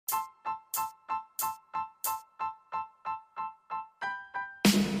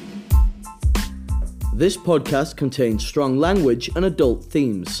This podcast contains strong language and adult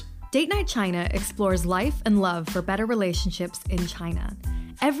themes. Date Night China explores life and love for better relationships in China.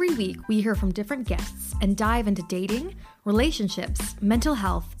 Every week, we hear from different guests and dive into dating, relationships, mental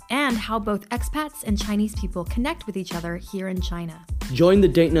health, and how both expats and Chinese people connect with each other here in China. Join the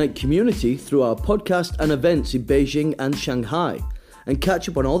Date Night community through our podcast and events in Beijing and Shanghai, and catch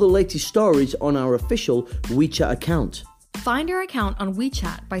up on all the latest stories on our official WeChat account. Find our account on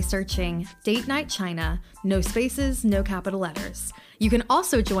WeChat by searching Date Night China, no spaces, no capital letters. You can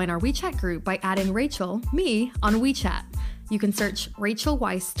also join our WeChat group by adding Rachel, me, on WeChat. You can search Rachel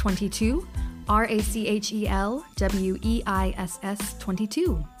Weiss 22, RACHEL WEISS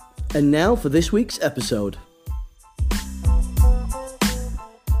 22. And now for this week's episode.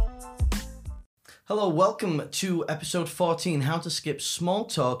 Hello, welcome to episode 14, How to Skip Small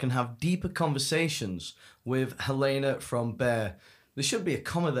Talk and Have Deeper Conversations with Helena from Bear. There should be a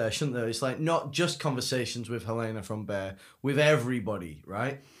comma there, shouldn't there? It's like not just conversations with Helena from Bear, with everybody,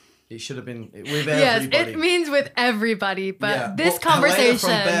 right? It should have been with everybody. Yes, it means with everybody, but this conversation...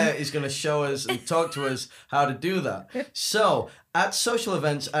 Helena from Bear is going to show us and talk to us how to do that. So, at social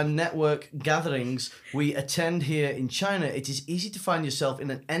events and network gatherings we attend here in China, it is easy to find yourself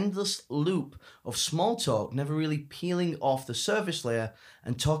in an endless loop of small talk, never really peeling off the surface layer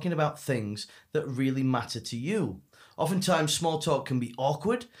and talking about things that really matter to you. Oftentimes, small talk can be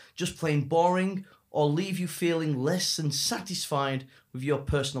awkward, just plain boring, or leave you feeling less than satisfied with your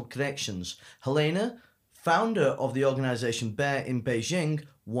personal connections. Helena, founder of the organization Bear in Beijing,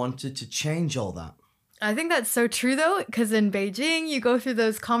 wanted to change all that. I think that's so true, though, because in Beijing, you go through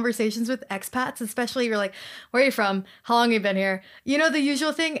those conversations with expats, especially you're like, where are you from? How long have you been here? You know, the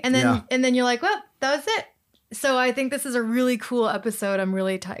usual thing. And then you're like, well, that was it. So I think this is a really cool episode. I'm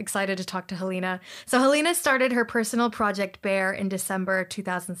really excited to talk to Helena. So Helena started her personal project Bear in December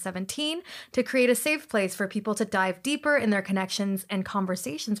 2017 to create a safe place for people to dive deeper in their connections and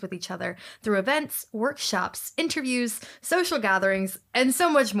conversations with each other through events, workshops, interviews, social gatherings, and so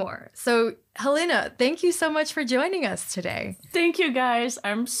much more. So Helena, thank you so much for joining us today. Thank you, guys.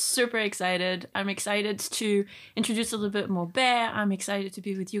 I'm super excited. I'm excited to introduce a little bit more Bear. I'm excited to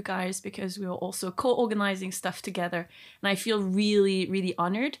be with you guys because we are also co-organizing stuff together. And I feel really, really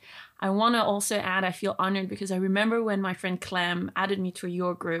honored. I want to also add, I feel honored because I remember when my friend Clem added me to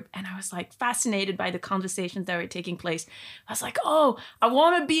your group and I was like fascinated by the conversations that were taking place. I was like, oh, I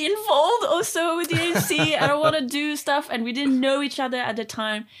want to be involved also with the ANC and I want to do stuff. And we didn't know each other at the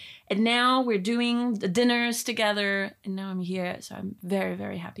time. And now we're doing the dinners together, and now I'm here, so I'm very,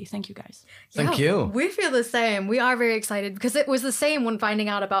 very happy. Thank you, guys. Thank you. We feel the same. We are very excited because it was the same when finding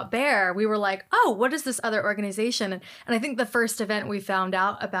out about Bear. We were like, oh, what is this other organization? And I think the first event we found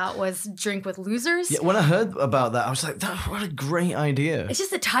out about was Drink with Losers. Yeah, when I heard about that, I was like, what a great idea. It's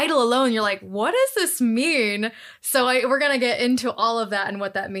just the title alone. You're like, what does this mean? So we're going to get into all of that and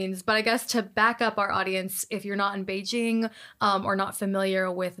what that means. But I guess to back up our audience, if you're not in Beijing or not familiar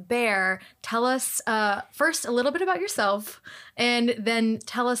with Bear, tell us first a little bit about yourself and then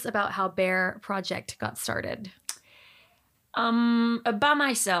tell us about how Bear Project got started. About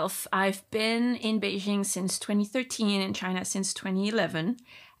myself, I've been in Beijing since 2013 and China since 2011,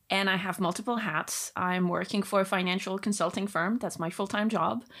 and I have multiple hats. I'm working for a financial consulting firm. That's my full-time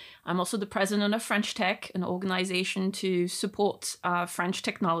job. I'm also the president of French Tech, an organization to support French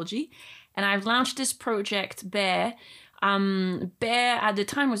technology. And I've launched this project, Bear. Bear at the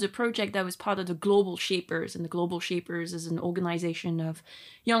time was a project that was part of the Global Shapers, and the Global Shapers is an organization of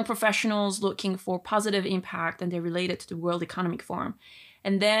young professionals looking for positive impact, and they're related to the World Economic Forum.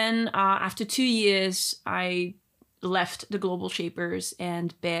 And then after 2 years, I left the Global Shapers,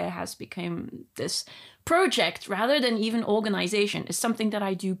 and Bear has become this project rather than even organization. It's something that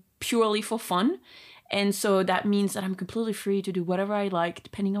I do purely for fun. And so that means that I'm completely free to do whatever I like,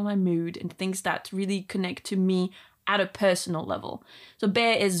 depending on my mood and things that really connect to me at a personal level. So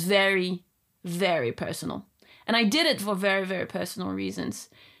Bear is very, very personal. And I did it for very, very personal reasons.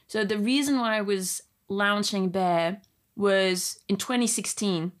 So the reason why I was launching Bear was in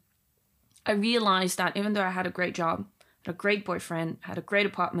 2016, I realized that even though I had a great job, had a great boyfriend, had a great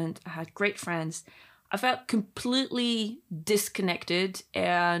apartment, I had great friends, I felt completely disconnected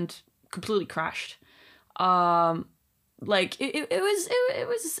and completely crashed. Like it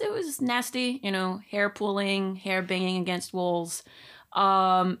was nasty, you know, hair pulling, hair banging against walls,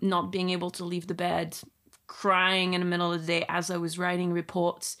 not being able to leave the bed, crying in the middle of the day as I was writing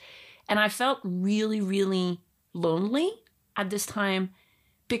reports. And I felt really, really lonely at this time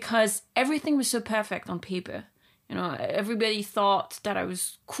because everything was so perfect on paper. You know, everybody thought that I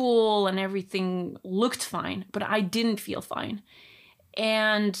was cool and everything looked fine, but I didn't feel fine.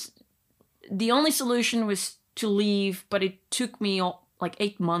 And the only solution was to leave, but it took me like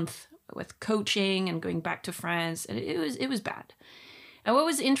 8 months with coaching and going back to France, and it was bad. And what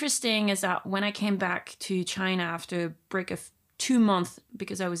was interesting is that when I came back to China after a break of 2 months,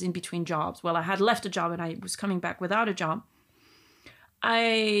 because I was in between jobs, well, I had left a job and I was coming back without a job.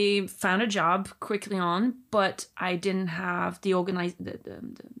 I found a job quickly on, but I didn't have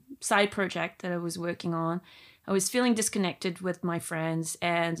the side project that I was working on. I was feeling disconnected with my friends,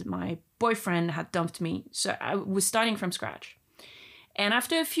 and my boyfriend had dumped me. So I was starting from scratch. And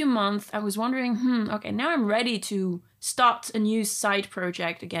after a few months, I was wondering, okay, now I'm ready to start a new side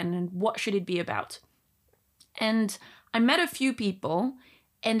project again, and what should it be about? And I met a few people,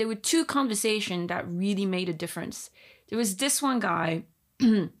 and there were 2 conversations that really made a difference. There was this one guy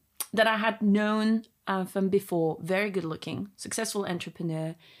that I had known from before, very good looking, successful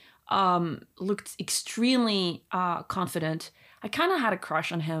entrepreneur, looked extremely confident. I kind of had a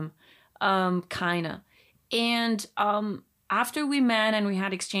crush on him, kind of. And after we met and we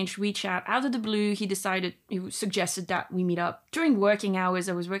had exchanged WeChat, out of the blue, he suggested that we meet up during working hours.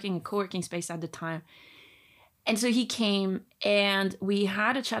 I was working in a co-working space at the time. And so he came and we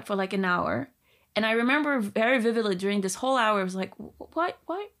had a chat for like an hour. And I remember very vividly during this whole hour, I was like,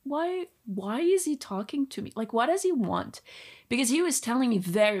 why is he talking to me? Like, what does he want? Because he was telling me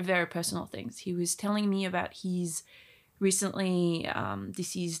very, very personal things. He was telling me about his recently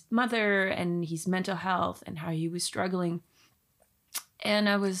deceased mother and his mental health and how he was struggling. And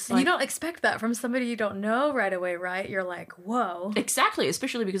I was like... You don't expect that from somebody you don't know right away, right? You're like, whoa. Exactly,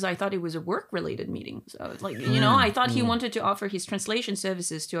 especially because I thought it was a work-related meeting. So, like, I thought he wanted to offer his translation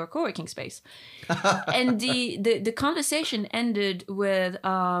services to our co-working space. And the conversation ended with,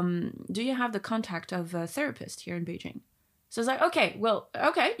 do you have the contact of a therapist here in Beijing? So I was like,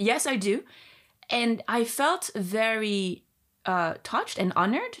 okay, yes, I do. And I felt very... touched and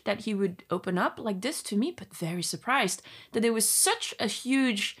honored that he would open up like this to me, but very surprised that there was such a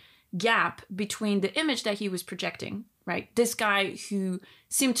huge gap between the image that he was projecting, right? This guy who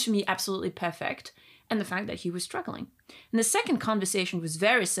seemed to me absolutely perfect, and the fact that he was struggling. And the second conversation was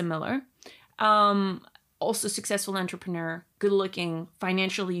very similar. Also successful entrepreneur, good looking,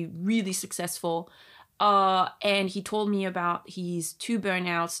 financially really successful. And he told me about his 2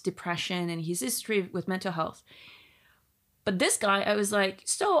 burnouts, depression, and his history with mental health. But this guy, I was like,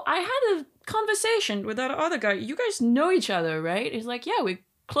 so I had a conversation with that other guy. You guys know each other, right? He's like, yeah, we're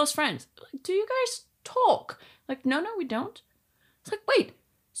close friends. Like, do you guys talk? Like, no, we don't. It's like, wait,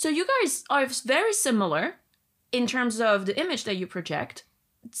 so you guys are very similar in terms of the image that you project,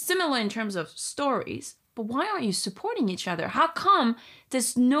 similar in terms of stories, but why aren't you supporting each other? How come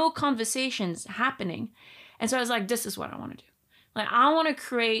there's no conversations happening? And so I was like, this is what I want to do. Like, I want to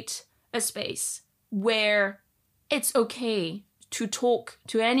create a space where it's okay to talk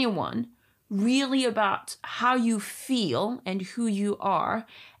to anyone really about how you feel and who you are.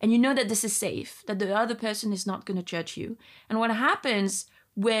 And you know that this is safe, that the other person is not going to judge you. And what happens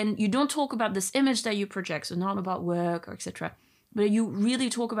when you don't talk about this image that you project, so not about work or etc., but you really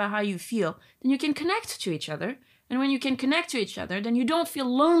talk about how you feel, then you can connect to each other. And when you can connect to each other, then you don't feel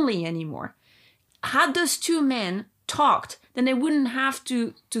lonely anymore. Had those 2 men talked, then they wouldn't have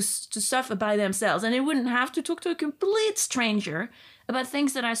to suffer by themselves, and they wouldn't have to talk to a complete stranger about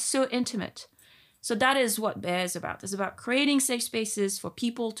things that are so intimate. So that is what Bear is about. It's about creating safe spaces for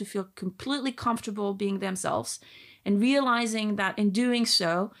people to feel completely comfortable being themselves, and realizing that in doing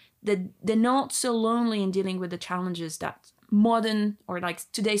so, that they're not so lonely in dealing with the challenges that modern or like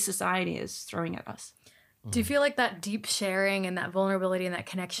today's society is throwing at us. Do you feel like that deep sharing and that vulnerability and that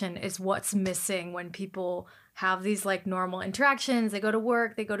connection is what's missing when people have these like normal interactions? They go to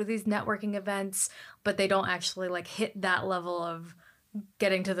work, they go to these networking events, but they don't actually like hit that level of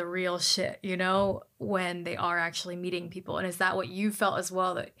getting to the real shit, when they are actually meeting people. And is that what you felt as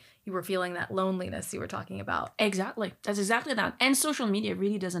well, that you were feeling that loneliness you were talking about? Exactly. That's exactly that. And social media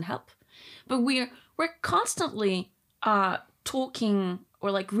really doesn't help. But we're constantly talking or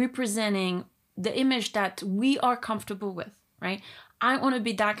like representing the image that we are comfortable with, right? I want to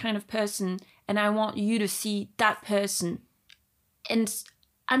be that kind of person, and I want you to see that person. And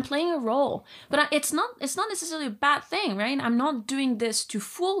I'm playing a role, but it's not necessarily a bad thing, right? I'm not doing this to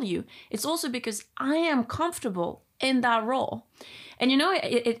fool you. It's also because I am comfortable in that role. And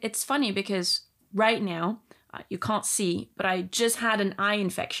it's funny because right now, you can't see, but I just had an eye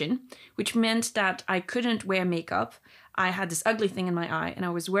infection, which meant that I couldn't wear makeup. I had this ugly thing in my eye, and I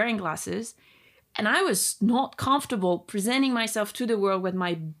was wearing glasses. And I was not comfortable presenting myself to the world with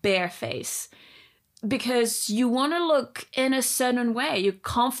my bare face, because you want to look in a certain way. You're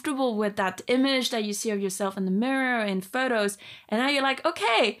comfortable with that image that you see of yourself in the mirror, in photos. And now you're like,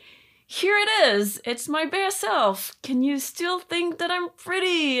 okay, here it is. It's my bare self. Can you still think that I'm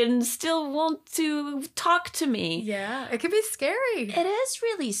pretty and still want to talk to me? Yeah, it can be scary. It is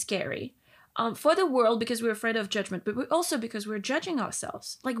really scary. For the world, because we're afraid of judgment, but also because we're judging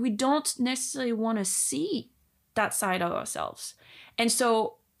ourselves. Like, we don't necessarily want to see that side of ourselves. And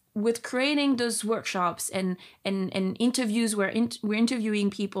so with creating those workshops and interviews where we're interviewing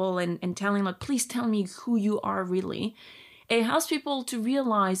people and telling, like, please tell me who you are really, it helps people to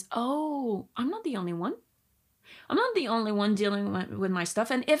realize, oh, I'm not the only one. I'm not the only one dealing with my stuff.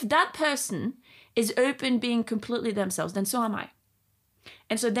 And if that person is open being completely themselves, then so am I.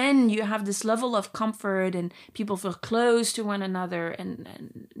 And so then you have this level of comfort and people feel close to one another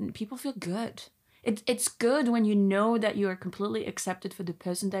and people feel good. It's good when you know that you are completely accepted for the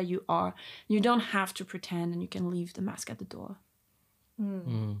person that you are. You don't have to pretend, and you can leave the mask at the door.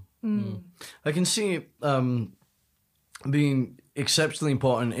 I can see being exceptionally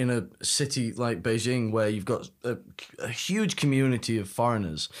important in a city like Beijing, where you've got a huge community of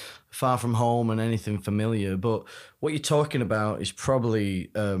foreigners, far from home and anything familiar. But what you're talking about is probably,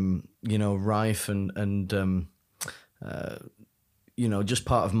 rife and just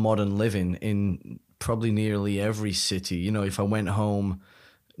part of modern living in probably nearly every city. You know, if I went home,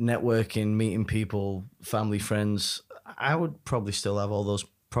 networking, meeting people, family, friends, I would probably still have all those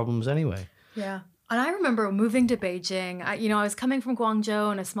problems anyway. Yeah. And I remember moving to Beijing. I was coming from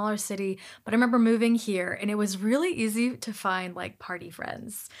Guangzhou in a smaller city, but I remember moving here and it was really easy to find like party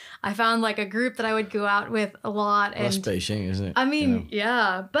friends. I found like a group that I would go out with a lot. And that's Beijing, isn't it? I mean,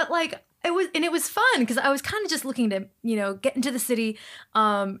 yeah, but like it was fun because I was kind of just looking to, get into the city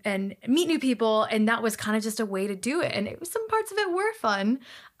and meet new people. And that was kind of just a way to do it. And some parts of it were fun.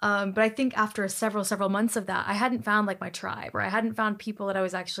 But I think after several months of that, I hadn't found like my tribe, or I hadn't found people that I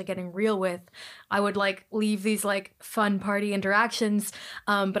was actually getting real with. I would like leave these like fun party interactions.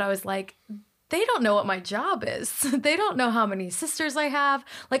 But I was like, they don't know what my job is. They don't know how many sisters I have.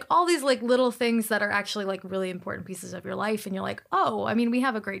 Like all these like little things that are actually like really important pieces of your life. And you're like, oh, I mean, we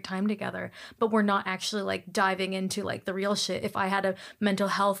have a great time together, but we're not actually like diving into like the real shit. If I had a mental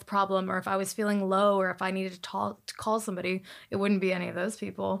health problem, or if I was feeling low, or if I needed to call somebody, it wouldn't be any of those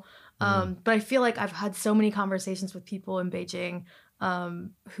people. But I feel like I've had so many conversations with people in Beijing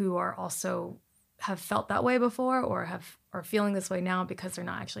who are also have felt that way before, or are feeling this way now because they're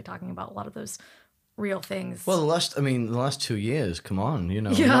not actually talking about a lot of those real things. Well, the last 2 years, come on,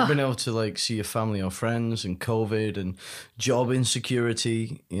 not being able to like see your family or friends, and COVID and job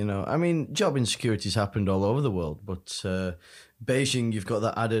insecurity, I mean, job insecurity's happened all over the world, but Beijing, you've got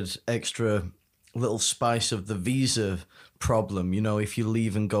that added extra little spice of the visa problem. If you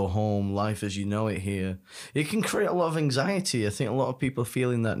leave and go home, life as you know it here, it can create a lot of anxiety. I think a lot of people are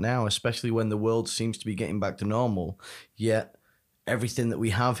feeling that now, especially when the world seems to be getting back to normal, yet everything that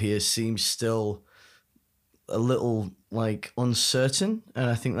we have here seems still a little like uncertain, and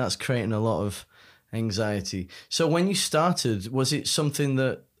I think that's creating a lot of anxiety. So when you started, was it something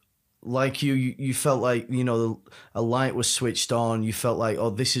that like you felt like, a light was switched on, you felt like,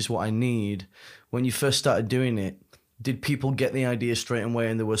 oh, this is what I need? When you first started doing it, did people get the idea straight away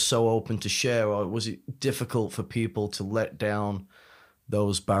and they were so open to share, or was it difficult for people to let down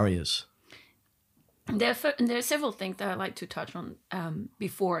those barriers? There are several things that I'd like to touch on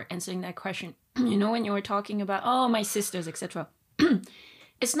before answering that question. When you were talking about, oh, my sisters, etc.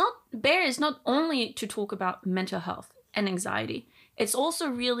 Bear is not only to talk about mental health and anxiety. It's also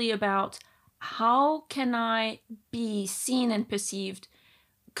really about how can I be seen and perceived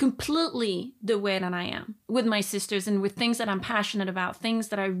completely the way that I am with my sisters and with things that I'm passionate about, things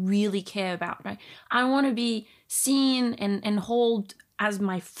that I really care about, right? I want to be seen and hold as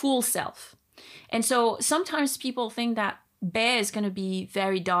my full self. And so sometimes people think that Bear is going to be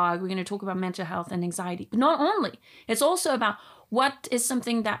very dark. We're going to talk about mental health and anxiety. But not only, it's also about what is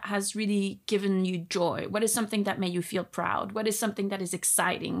something that has really given you joy? What is something that made you feel proud? What is something that is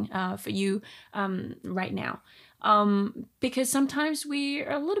exciting for you right now? Because sometimes we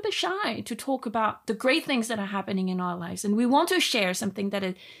are a little bit shy to talk about the great things that are happening in our lives. And we want to share something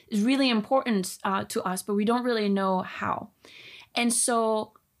that is really important to us, but we don't really know how. And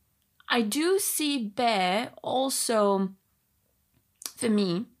so I do see Bear also, for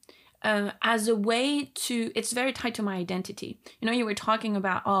me, as a way to, it's very tied to my identity. You were talking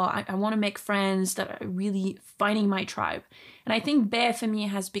about, I want to make friends that are really finding my tribe. And I think Bear for me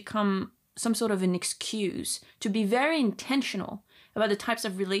has become some sort of an excuse to be very intentional about the types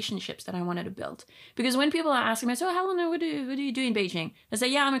of relationships that I wanted to build. Because when people are asking me, so Helena, what do you do in Beijing? I say,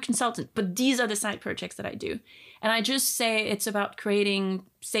 yeah, I'm a consultant, but these are the side projects that I do. And I just say it's about creating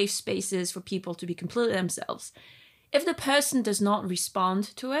safe spaces for people to be completely themselves. If the person does not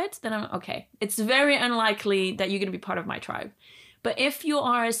respond to it, then I'm okay. It's very unlikely that you're going to be part of my tribe. But if you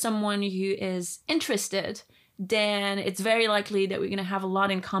are someone who is interested, then it's very likely that we're going to have a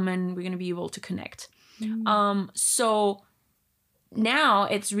lot in common. We're going to be able to connect. So now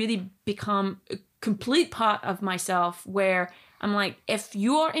it's really become a complete part of myself where I'm like, if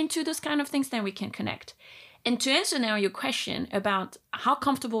you are into those kind of things, then we can connect. And to answer now your question about how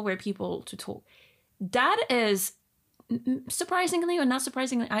comfortable were people to talk, that is surprisingly or not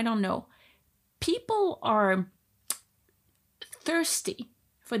surprisingly, I don't know. People are thirsty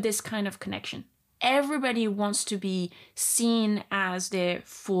for this kind of connection. Everybody wants to be seen as their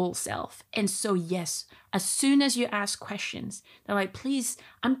full self. And so, yes, as soon as you ask questions, they're like, please,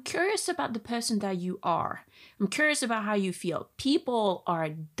 I'm curious about the person that you are. I'm curious about how you feel. People are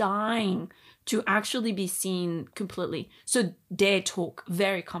dying to actually be seen completely. So they talk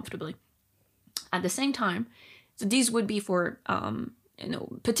very comfortably. At the same time, so these would be for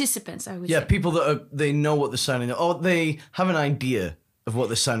participants, I would say. Yeah, people that they know what they're signing up, or they have an idea of what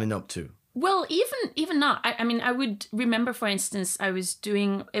they're signing up to. Well, even not. I mean, I would remember, for instance,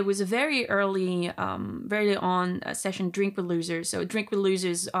 it was a very early on session, Drink with Losers. So Drink with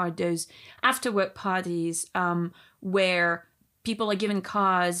Losers are those after work parties where people are given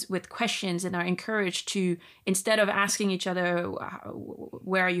cards with questions and are encouraged to, instead of asking each other,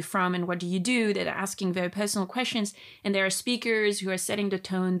 where are you from and what do you do, they're asking very personal questions. And there are speakers who are setting the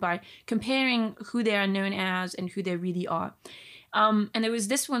tone by comparing who they are known as and who they really are. And there was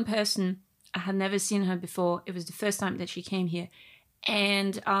this one person, I had never seen her before. It was the first time that she came here.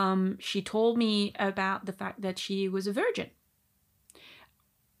 And she told me about the fact that she was a virgin.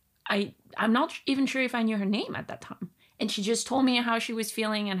 I'm not even sure if I knew her name at that time. And she just told me how she was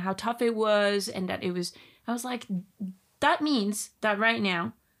feeling and how tough it was. And that it was, I was like, that means that right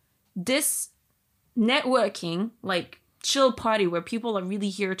now, this networking, like chill party where people are really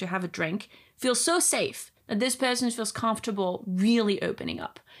here to have a drink, feels so safe that this person feels comfortable really opening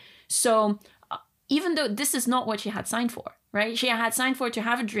up. So even though this is not what she had signed for, right? She had signed for to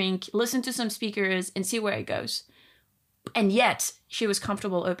have a drink, listen to some speakers, and see where it goes. And yet she was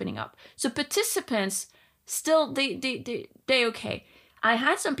comfortable opening up. So participants still, they okay. I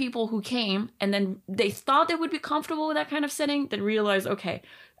had some people who came and then they thought they would be comfortable with that kind of setting, then realized, okay,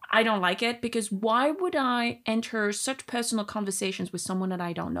 I don't like it, because why would I enter such personal conversations with someone that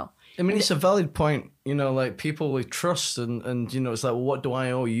I don't know? I mean, it's a valid point, like people with trust and it's like, well, what do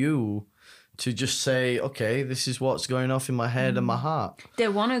I owe you to just say, okay, this is what's going off in my head and my heart? They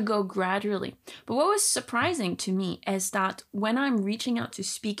want to go gradually. But what was surprising to me is that when I'm reaching out to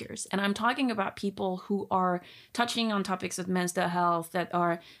speakers and I'm talking about people who are touching on topics of mental health, that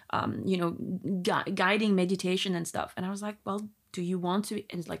are, guiding meditation and stuff. And I was like, well, do you want to?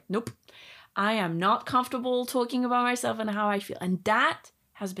 And it's like, nope, I am not comfortable talking about myself and how I feel. And that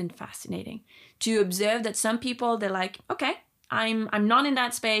has been fascinating to observe that some people, they're like, okay, I'm not in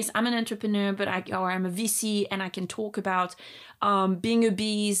that space. I'm an entrepreneur, but I'm a VC and I can talk about being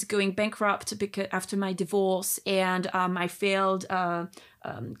obese, going bankrupt after my divorce, and I failed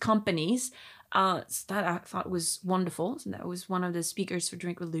companies. So that I thought was wonderful. So that was one of the speakers for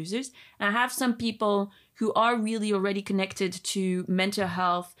Drink with Losers. And I have some people who are really already connected to mental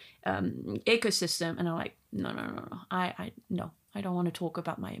health ecosystem, and I'm like, no. I don't want to talk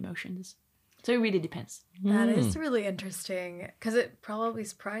about my emotions. So it really depends. That is really interesting, because it probably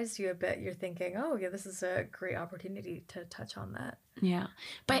surprised you a bit. You're thinking, oh yeah, this is a great opportunity to touch on that. Yeah,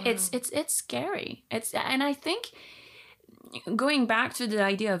 but it's scary. And I think going back to the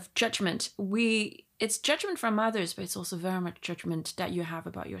idea of judgment, it's judgment from others, but it's also very much judgment that you have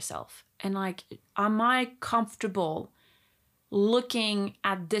about yourself. And like, am I comfortable looking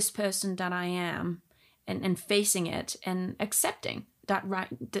at this person that I am and facing it and accepting that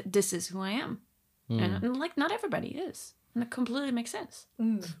this is who I am? And like, not everybody is. And it completely makes sense.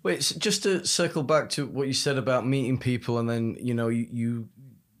 Wait, so just to circle back to what you said about meeting people, and then,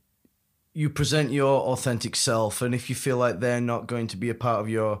 you present your authentic self, and if you feel like they're not going to be a part of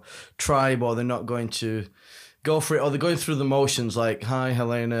your tribe, or they're not going to go for it, or they're going through the motions like, hi,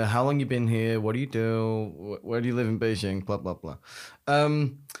 Helena, how long you been here? What do you do? Where do you live in Beijing? Blah, blah, blah.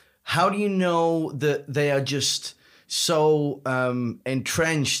 How do you know that they are just so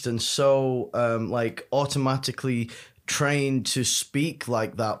entrenched and so automatically trained to speak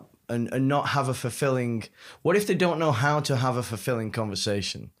like that and not have a fulfilling... What if they don't know how to have a fulfilling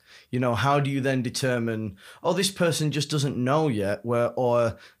conversation? How do you then determine, oh, this person just doesn't know yet,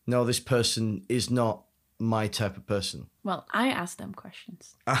 or no, this person is not my type of person? Well, I ask them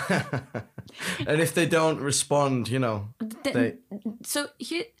questions. And if they don't respond, So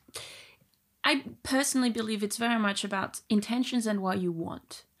here, I personally believe it's very much about intentions and what you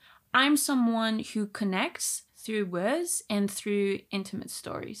want. I'm someone who connects through words and through intimate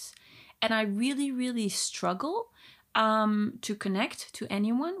stories. And I really, really struggle to connect to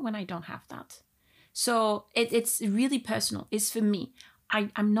anyone when I don't have that. So it's really personal. It's for me.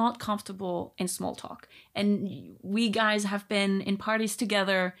 I'm not comfortable in small talk. And we guys have been in parties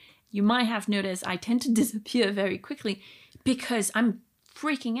together. You might have noticed I tend to disappear very quickly because I'm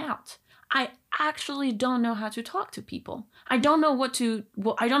freaking out. I actually don't know how to talk to people. I don't know what to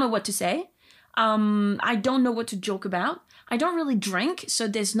say. I don't know what to joke about. I don't really drink, so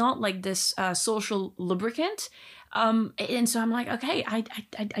there's not like this social lubricant. And so I'm like, okay,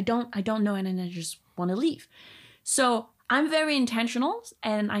 I don't know, and then I just want to leave. So I'm very intentional,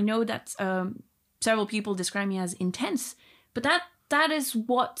 and I know that several people describe me as intense, but that is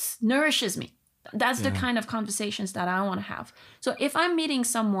what nourishes me. That's the kind of conversations that I want to have. So if I'm meeting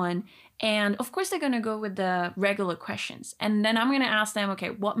someone, and of course they're going to go with the regular questions, and then I'm going to ask them, okay,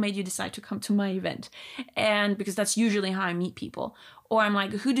 what made you decide to come to my event? And because that's usually how I meet people. Or I'm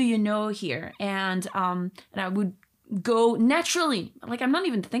like, who do you know here? And I would go naturally, like I'm not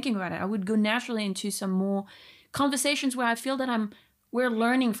even thinking about it. I would go naturally into some more conversations where I feel that we're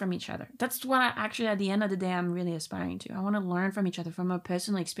learning from each other. That's what actually at the end of the day I'm really aspiring to. I want to learn from each other, from our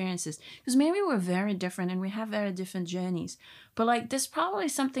personal experiences, because maybe we're very different and we have very different journeys. But like there's probably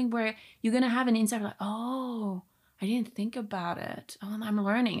something where you're gonna have an insight like, oh, I didn't think about it. Oh, I'm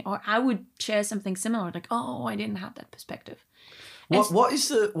learning. Or I would share something similar, like, oh, I didn't have that perspective. What is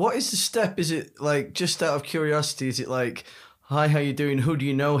the step? Is it like, just out of curiosity, is it like, hi, how you doing? Who do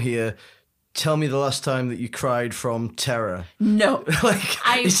you know here? Tell me the last time that you cried from terror. No, like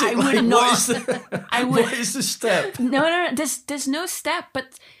I would not. What is the step? No. There's no step,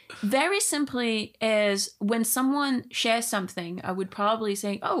 but very simply is when someone shares something, I would probably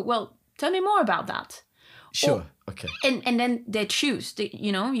say, oh, well, tell me more about that. Sure. Okay. And then they choose.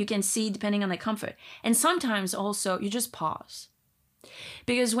 You can see depending on their comfort. And sometimes also you just pause.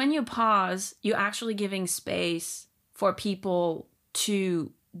 Because when you pause, you're actually giving space for people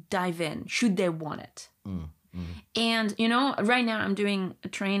to dive in, should they want it. And, right now I'm doing a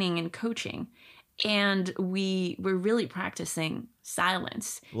training and coaching, and we're really practicing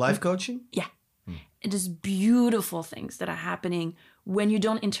silence. Life coaching? Yeah. And there's beautiful things that are happening when you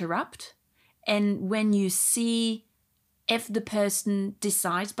don't interrupt and when you see if the person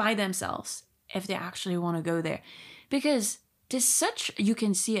decides by themselves if they actually want to go there. Because you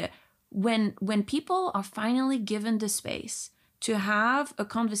can see it when people are finally given the space to have a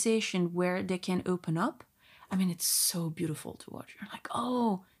conversation where they can open up. I mean, it's so beautiful to watch. You're like,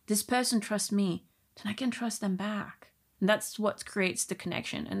 oh, this person trusts me, then I can trust them back. And that's what creates the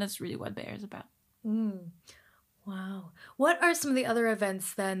connection. And that's really what Bear is about. Wow. What are some of the other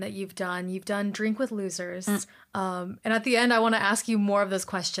events then that you've done? You've done Drink with Losers. And at the end, I want to ask you more of those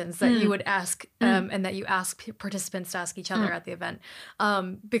questions that you would ask and that you ask participants to ask each other at the event.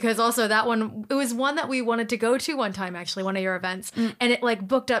 Because also that one, it was one that we wanted to go to one time, actually, one of your events. And it like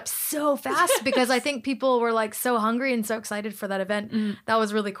booked up so fast because I think people were like so hungry and so excited for that event. That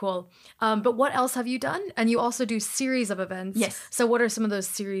was really cool. But what else have you done? And you also do series of events. Yes. So what are some of those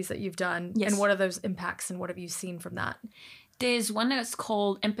series that you've done? Yes. And what are those impacts and what have you seen from that? There's one that's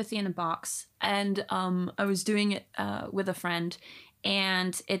called Empathy in a Box, and I was doing it with a friend,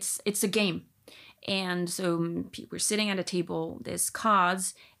 and it's a game. And so we're sitting at a table, there's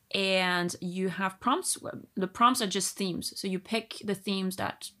cards, and you have prompts. The prompts are just themes. So you pick the themes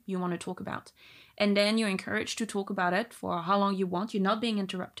that you want to talk about, and then you're encouraged to talk about it for how long you want. You're not being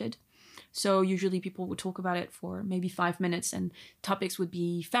interrupted. So usually people would talk about it for maybe 5 minutes, and topics would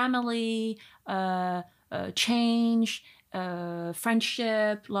be family, change,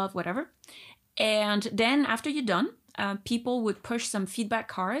 friendship, love, whatever. And then after you're done, people would push some feedback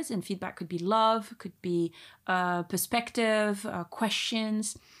cards, and feedback could be love, could be perspective,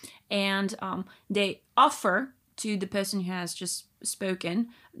 questions. And they offer to the person who has just spoken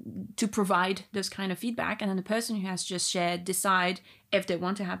to provide those kind of feedback. And then the person who has just shared decide if they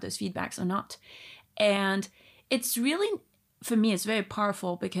want to have those feedbacks or not. And it's really, for me, it's very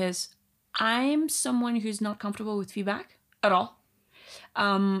powerful because I'm someone who's not comfortable with feedback at all.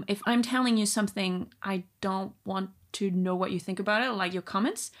 If I'm telling you something, I don't want to know what you think about it, like your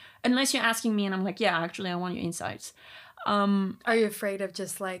comments, unless you're asking me and I'm like, yeah, actually, I want your insights. Are you afraid of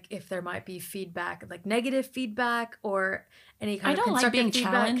just like if there might be feedback, like negative feedback or any kind of constructive feedback? I don't like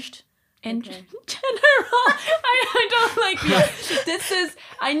being challenged. In general, I don't like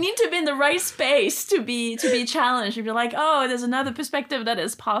I need to be in the right space to be challenged, to be like, oh, there's another perspective that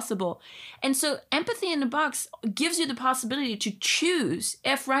is possible. And so empathy in the box gives you the possibility to choose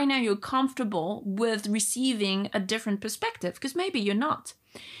if right now you're comfortable with receiving a different perspective, because maybe you're not.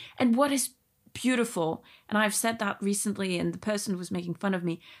 And what is beautiful, and I've said that recently, and the person was making fun of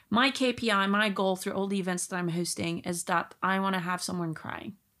me, my KPI, my goal through all the events that I'm hosting is that I want to have someone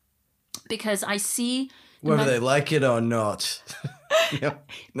crying. Because I see whether they like it or not.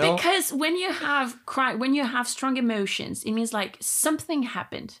 No? Because when you have strong emotions, it means like something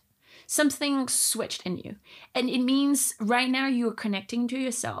happened. Something switched in you. And it means right now you are connecting to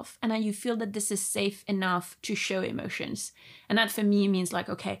yourself and you feel that this is safe enough to show emotions. And that for me means like,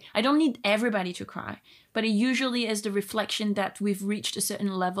 okay, I don't need everybody to cry, but it usually is the reflection that we've reached a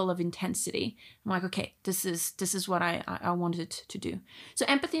certain level of intensity. I'm like, okay, this is what I wanted to do. So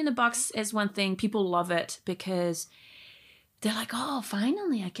empathy in the box is one thing. People love it because they're like, oh,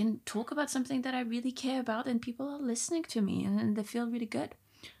 finally I can talk about something that I really care about and people are listening to me and they feel really good.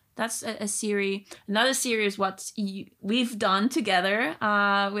 That's a series. Another series, what we've done together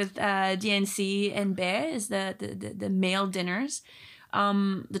with DNC and Bear is the male dinners.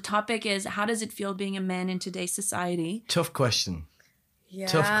 The topic is, how does it feel being a man in today's society? Tough question. Yeah.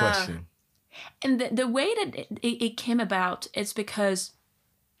 Tough question. And the way that it came about is because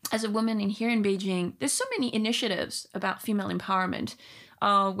as a woman here in Beijing, there's so many initiatives about female empowerment.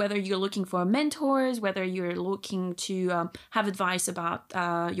 Whether you're looking for mentors, whether you're looking to have advice about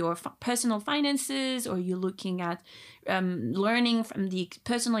your personal finances, or you're looking at learning from the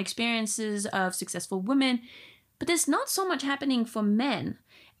personal experiences of successful women. But there's not so much happening for men.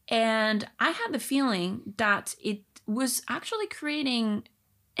 And I had the feeling that it was actually creating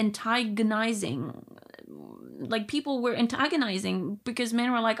antagonizing, like people were antagonizing because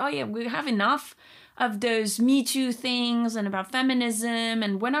men were like, oh yeah, we have enough of those Me Too things and about feminism,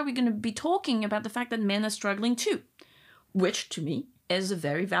 and when are we going to be talking about the fact that men are struggling too? Which, to me, is a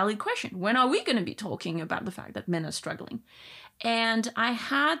very valid question. When are we going to be talking about the fact that men are struggling? And I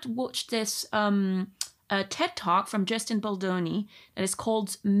had watched this a TED Talk from Justin Baldoni that is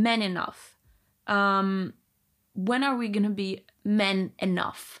called Men Enough. When are we going to be men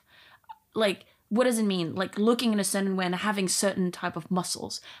enough? Like, what does it mean? Like looking in a certain way and having certain type of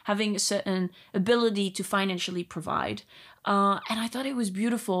muscles, having a certain ability to financially provide. And I thought it was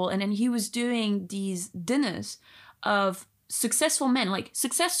beautiful. And then he was doing these dinners of successful men, like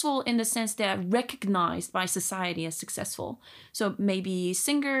successful in the sense they're recognized by society as successful. So maybe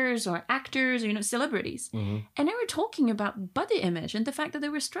singers or actors or, celebrities. Mm-hmm. And they were talking about body image and the fact that they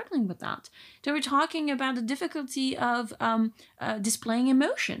were struggling with that. They were talking about the difficulty of displaying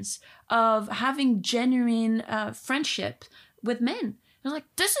emotions, of having genuine friendship with men. I was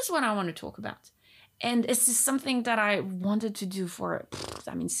like, this is what I want to talk about. And it's just something that I wanted to do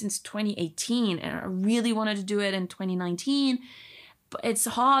since 2018. And I really wanted to do it in 2019. But it's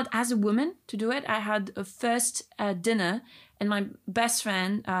hard as a woman to do it. I had a first dinner and my best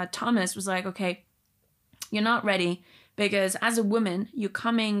friend, Thomas, was like, okay, you're not ready. Because as a woman, you're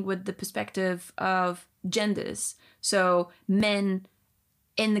coming with the perspective of genders. So men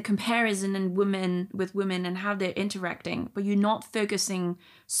in the comparison and women with women and how they're interacting, but you're not focusing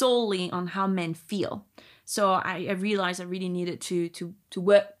solely on how men feel. So I realized I really needed to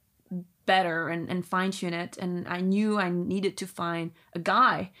work better and fine-tune it. And I knew I needed to find a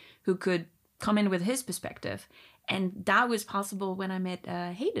guy who could come in with his perspective. And that was possible when I met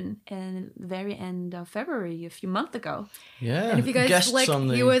Hayden in the very end of February, a few months ago. Yeah. And if you guys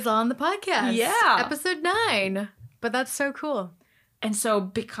he was on the podcast. Yeah. Episode 9. But that's so cool. And so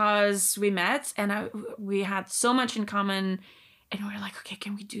because we met and we had so much in common and we were like, okay,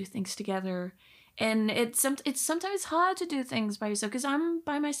 can we do things together? And it's sometimes hard to do things by yourself because I'm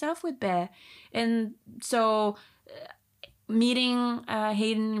by myself with Bear. And so meeting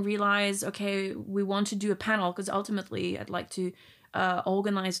Hayden, realized, okay, we want to do a panel because ultimately I'd like to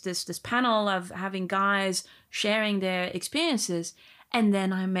organize this panel of having guys sharing their experiences. And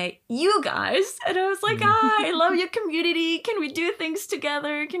then I met you guys, and I was like, I love your community. Can we do things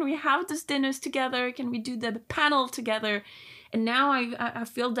together? Can we have these dinners together? Can we do the panel together? And now I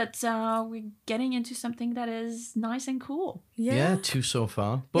feel that we're getting into something that is nice and cool. Yeah, 2 so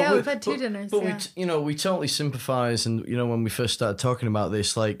far. But we've had 2 dinners. But we totally sympathize. And, when we first started talking about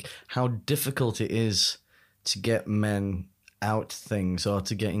this, like how difficult it is to get men out things or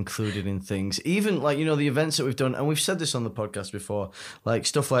to get included in things. Even like, the events that we've done, and we've said this on the podcast before, like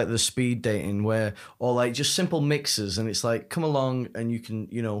stuff like the speed dating or like just simple mixers, and it's like, come along and you can,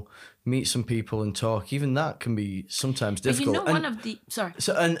 meet some people and talk. Even that can be sometimes difficult.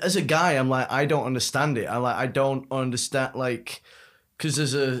 So, and as a guy, I'm like, I don't understand it. I don't understand, like, because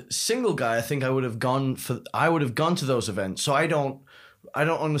as a single guy, I think I would have gone to those events. So I don't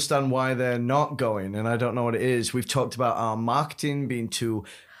understand why they're not going, and I don't know what it is. We've talked about our marketing being too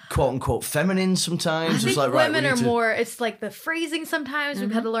quote unquote feminine sometimes. I think it's like, women are more, it's like the phrasing sometimes. We've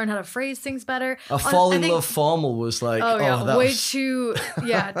had to learn how to phrase things better. A fall in love formal was like, too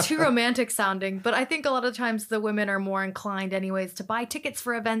romantic sounding. But I think a lot of times the women are more inclined anyways to buy tickets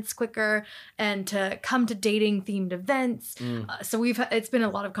for events quicker and to come to dating themed events. So it's been a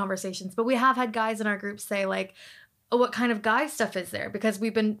lot of conversations, but we have had guys in our group say like, what kind of guy stuff is there? Because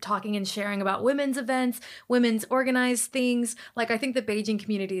we've been talking and sharing about women's events, women's organized things. Like, I think the Beijing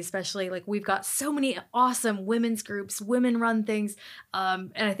community especially, like, we've got so many awesome women's groups, women-run things.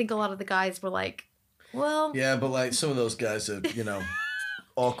 And I think a lot of the guys were like, well... Yeah, but, like, some of those guys are,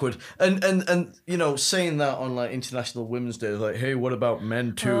 awkward. And saying that on, like, International Women's Day, like, hey, what about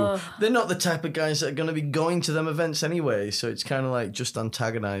men, too? They're not the type of guys that are going to be going to them events anyway, so it's kind of, like, just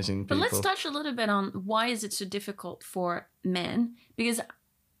antagonizing people. But let's touch a little bit on why is it so difficult for men? Because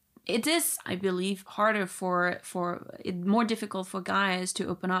it is, I believe, harder more difficult for guys to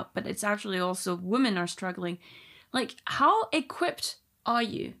open up, but it's actually also women are struggling. Like, how equipped are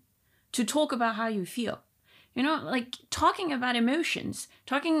you to talk about how you feel? Like talking about emotions,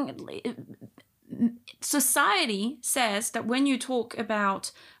 society says that when you talk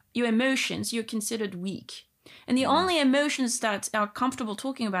about your emotions, you're considered weak. And the only emotions that are comfortable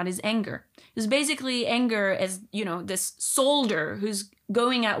talking about is anger. It's basically anger as, this soldier who's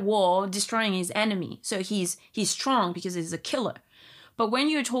going at war, destroying his enemy. So he's strong because he's a killer. But when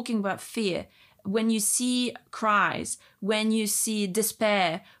you're talking about fear, when you see cries, when you see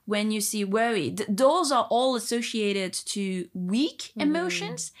despair, when you see worry, those are all associated to weak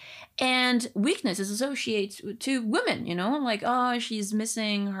emotions. And weakness is associated to women, like, oh, she's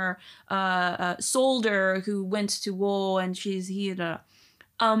missing her soldier who went to war and she's here.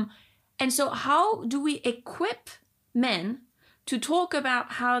 And so how do we equip men to talk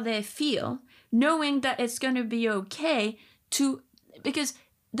about how they feel, knowing that it's going to be okay because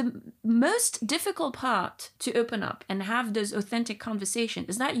the most difficult part to open up and have those authentic conversations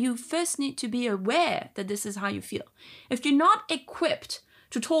is that you first need to be aware that this is how you feel. If you're not equipped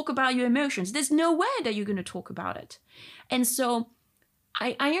to talk about your emotions, there's no way that you're going to talk about it. And so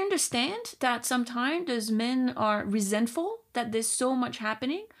I understand that sometimes those men are resentful that there's so much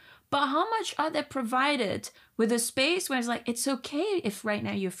happening, but how much are they provided with a space where it's like, it's okay if right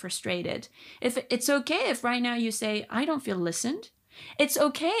now you're frustrated. If it's okay if right now you say, I don't feel listened. It's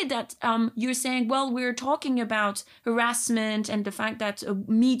okay that you're saying, well, we're talking about harassment and the fact that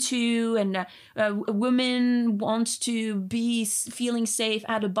Me Too and women want to be feeling safe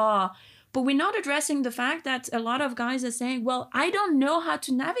at a bar. But we're not addressing the fact that a lot of guys are saying, well, I don't know how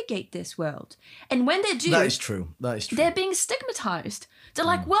to navigate this world. And when they do... That is true. They're being stigmatized. They're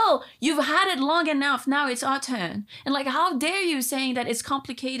like, well, you've had it long enough. Now it's our turn. And like, how dare you saying that it's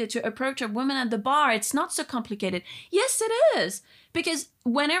complicated to approach a woman at the bar? It's not so complicated. Yes, it is. Because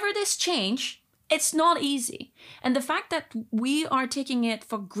whenever there's change, it's not easy. And the fact that we are taking it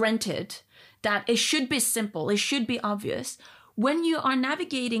for granted, that it should be simple, it should be obvious. When you are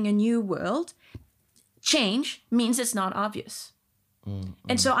navigating a new world, change means it's not obvious.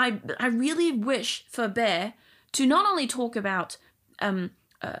 And so I really wish for Bear to not only talk about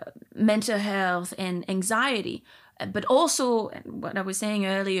mental health and anxiety, but also what I was saying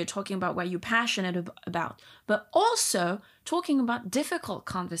earlier, talking about what you're passionate about, but also talking about difficult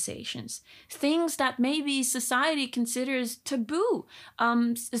conversations, things that maybe society considers taboo,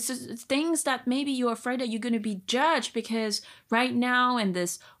 things that maybe you're afraid that you're going to be judged because right now in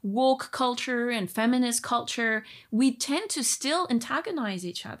this woke culture and feminist culture, we tend to still antagonize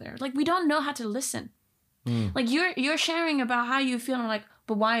each other. Like we don't know how to listen. Like you're sharing about how you feel and like,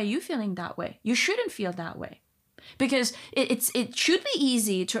 but why are you feeling that way? You shouldn't feel that way. Because it should be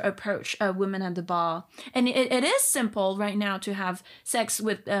easy to approach a woman at the bar, and it is simple right now to have sex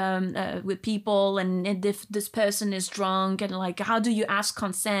with people, and if this person is drunk, and like how do you ask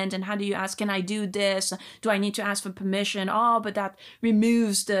consent, and how do you ask, can I do this? Do I need to ask for permission? Oh, but that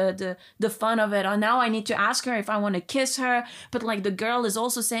removes the fun of it. Oh, now I need to ask her if I want to kiss her, but like the girl is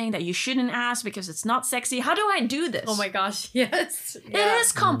also saying that you shouldn't ask because it's not sexy. How do I do this? Oh my gosh, yes. It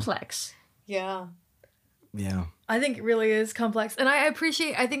is complex. Yeah. Yeah. I think it really is complex. And I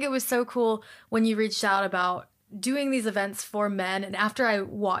think it was so cool when you reached out about doing these events for men, and after I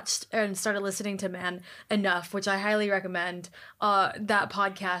watched and started listening to Man Enough, which I highly recommend, that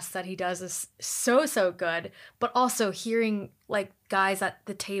podcast that he does is so good, but also hearing like guys at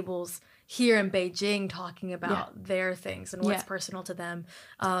the tables here in Beijing talking about their things and what's personal to them.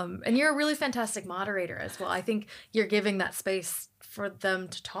 And you're a really fantastic moderator as well. I think you're giving that space for them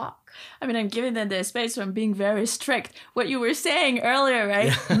to talk. I mean, I'm giving them the space, so I'm being very strict. What you were saying earlier,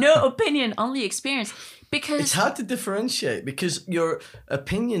 right? No opinion, only experience. Because it's hard to differentiate because your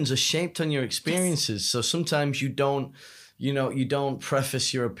opinions are shaped on your experiences. So sometimes you don't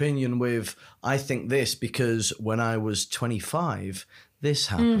preface your opinion with, I think this because when I was 25, this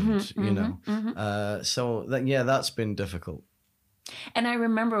happened, so that's been difficult. And I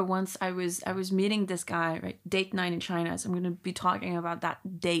remember once I was meeting this guy, right? Date night in China. So I'm going to be talking about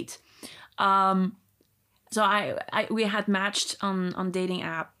that date. So we had matched on dating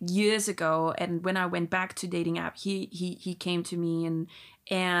app years ago, and when I went back to dating app, he came to me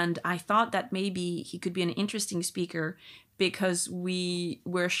and I thought that maybe he could be an interesting speaker because we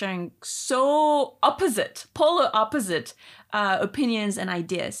were sharing so polar opposite opinions and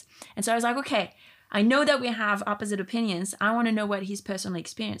ideas. And so I was like, okay, I know that we have opposite opinions. I want to know what his personal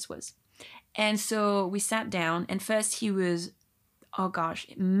experience was. And so we sat down, and first he was,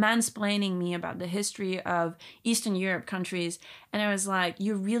 mansplaining me about the history of Eastern Europe countries. And I was like,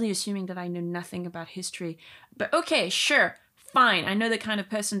 you're really assuming that I know nothing about history. But okay, sure, fine. I know the kind of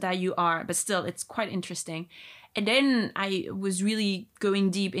person that you are, but still, it's quite interesting. And then I was really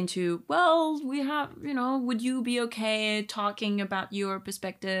going deep into, we have, would you be okay talking about your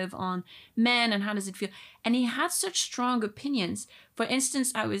perspective on men and how does it feel? And he had such strong opinions. For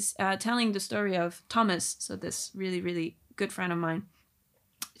instance, I was telling the story of Thomas, so this really, really good friend of mine,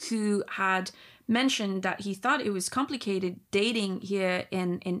 who had mentioned that he thought it was complicated dating here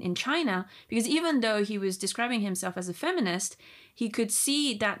in China, because even though he was describing himself as a feminist, he could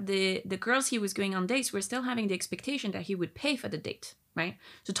see that the girls he was going on dates were still having the expectation that he would pay for the date, right?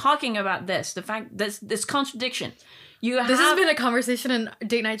 So talking about this, the fact this contradiction. This has been a conversation in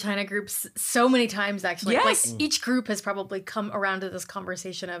Date Night China groups so many times, actually. Yes. Like, each group has probably come around to this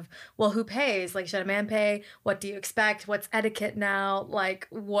conversation of, well, who pays? Like, should a man pay? What do you expect? What's etiquette now? Like,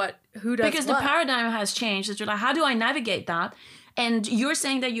 who does Because what? The paradigm has changed. It's like, how do I navigate that? And you're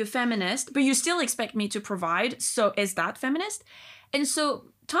saying that you're feminist, but you still expect me to provide. So is that feminist? And so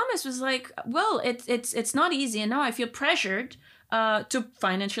Thomas was like, well, it's not easy. And now I feel pressured to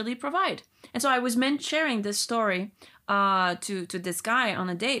financially provide. And so I was sharing this story to this guy on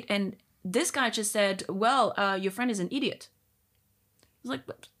a date. And this guy just said, well, your friend is an idiot. I was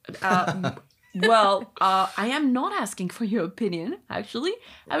like, I am not asking for your opinion, actually.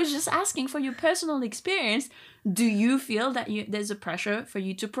 I was just asking for your personal experience. Do you feel that there's a pressure for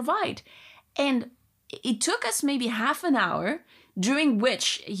you to provide? And it took us maybe half an hour, during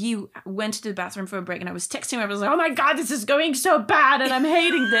which he went to the bathroom for a break, and I was texting him. I was like, oh my God, this is going so bad and I'm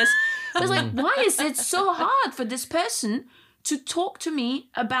hating this. I was like, why is it so hard for this person to talk to me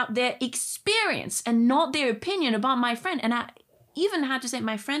about their experience and not their opinion about my friend? And I even had to say,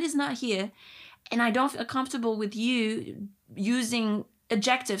 my friend is not here, and I don't feel comfortable with you using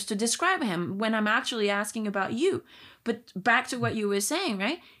adjectives to describe him when I'm actually asking about you. But back to what you were saying,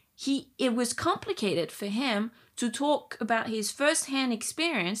 right? It was complicated for him to talk about his first-hand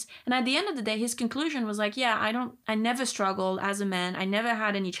experience, and at the end of the day, his conclusion was like, yeah, I never struggled as a man, I never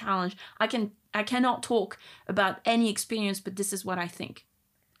had any challenge, I cannot talk about any experience, but this is what I think.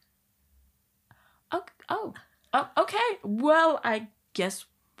 Okay, well, I guess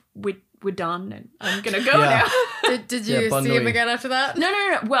we're done, and I'm gonna go now. Did you see him again after that?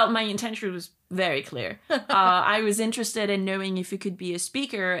 No. Well, my intention was very clear. I was interested in knowing if you could be a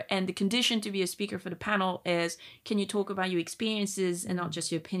speaker, and the condition to be a speaker for the panel is, can you talk about your experiences and not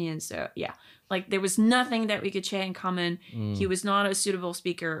just your opinions? So yeah, like there was nothing that we could share in common. He was not a suitable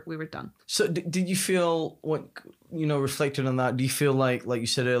speaker. We were done. So did you feel, reflecting on that, do you feel like you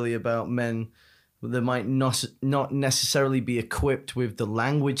said earlier about men, they might not necessarily be equipped with the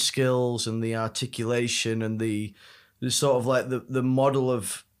language skills and the articulation and the sort of like the model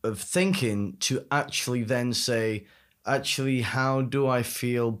of thinking to actually then say, actually, how do I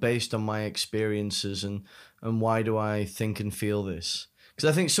feel based on my experiences and why do I think and feel this? Because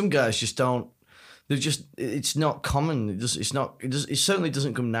I think some guys just don't. It's not common. It certainly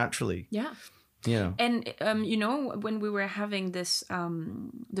doesn't come naturally. Yeah. Yeah. And, when we were having this,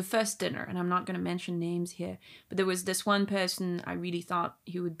 the first dinner, and I'm not going to mention names here, but there was this one person I really thought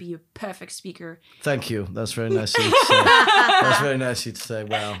he would be a perfect speaker. Thank you. That's very nice of you to say. That's very nice of you to say.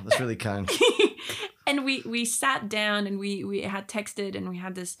 Wow, that's really kind. And we sat down and we had texted and we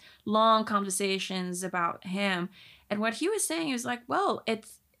had this long conversations about him. And what he was saying is like, well,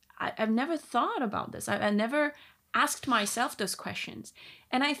 I've never thought about this. I never asked myself those questions.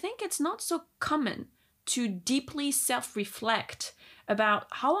 And I think it's not so common to deeply self-reflect about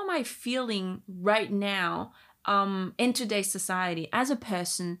how am I feeling right now in today's society as a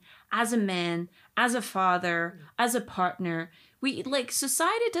person, as a man, as a father, as a partner.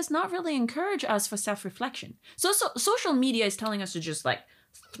 Society does not really encourage us for self-reflection. So social media is telling us to just like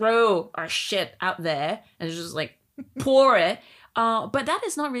throw our shit out there and just like pour it. But that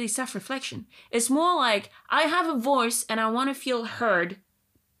is not really self-reflection. It's more like, I have a voice and I want to feel heard.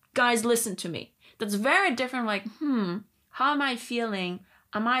 Guys, listen to me. That's very different. Like, how am I feeling?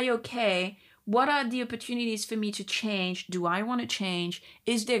 Am I okay? What are the opportunities for me to change? Do I want to change?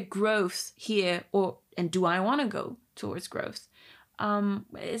 Is there growth here? And do I want to go towards growth?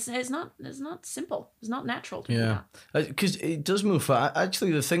 It's not simple. It's not natural to do that. Because it does move fast.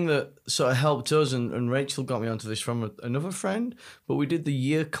 Actually, the thing that sort of helped us, and Rachel got me onto this from another friend, but we did the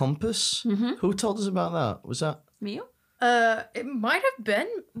year compass. Mm-hmm. Who told us about that? Was that Mio? It might have been.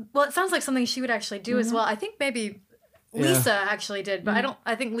 Well, it sounds like something she would actually do as well. I think maybe Lisa actually did, but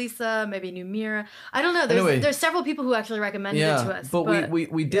I think Lisa maybe knew Mira. I don't know. There's several people who actually recommended it to us. But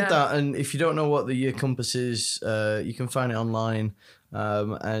we did that, and if you don't know what the year compass is, you can find it online.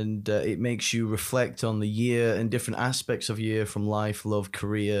 And it makes you reflect on the year and different aspects of year, from life, love,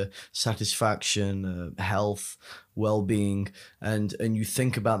 career, satisfaction, health, well-being, and you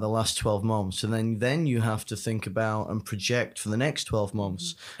think about the last 12 months, and then you have to think about and project for the next 12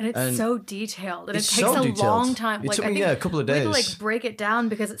 months. And it's so detailed, and it takes a long time. It took me a couple of days. We had to break it down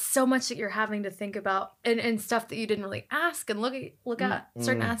because it's so much that you're having to think about and stuff that you didn't really ask and look at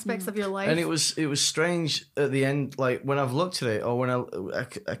certain aspects of your life. And it was strange at the end, like when I've looked at it, or when I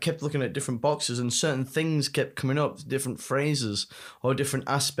kept looking at different boxes, and certain things kept coming up, different phrases or different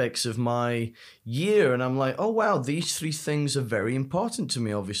aspects of my year, and I'm like, oh wow, these 3 things are very important to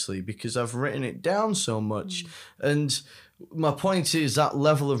me, obviously, because I've written it down so much. And my point is that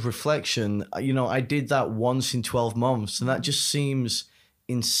level of reflection, I did that once in 12 months, and that just seems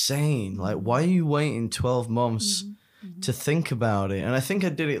insane. Like, why are you waiting 12 months to think about it? And I think I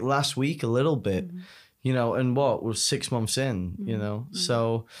did it last week a little bit. And we're 6 months in,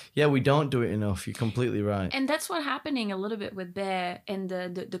 So, yeah, we don't do it enough. You're completely right. And that's what's happening a little bit with Bear and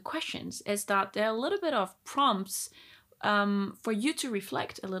the questions, is that there are a little bit of prompts for you to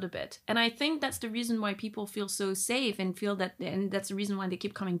reflect a little bit. And I think that's the reason why people feel so safe and feel that, and that's the reason why they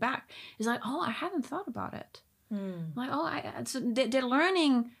keep coming back. It's like, oh, I hadn't thought about it. Like, so they're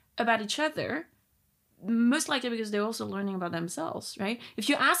learning about each other, most likely because they're also learning about themselves, right? If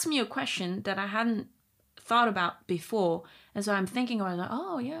you ask me a question that I hadn't thought about before, and so I'm thinking about it, like,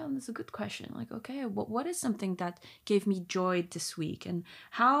 oh yeah, that's a good question. Like, okay, what is something that gave me joy this week, and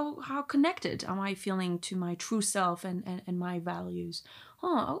how connected am I feeling to my true self and my values?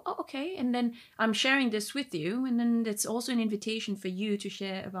 Oh, okay. And then I'm sharing this with you, and then it's also an invitation for you to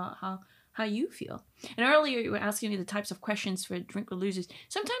share about how you feel. And earlier you were asking me the types of questions for Drink with Losers.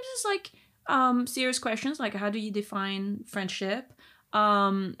 Sometimes it's like serious questions, like how do you define friendship?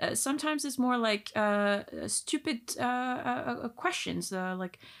 Sometimes it's more like stupid questions,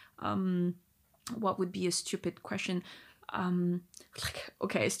 like what would be a stupid question?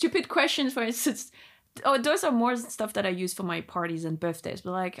 Stupid questions, for instance. Oh, those are more stuff that I use for my parties and birthdays.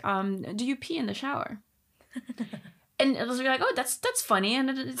 But like, do you pee in the shower? And it'll be like, oh, that's funny, and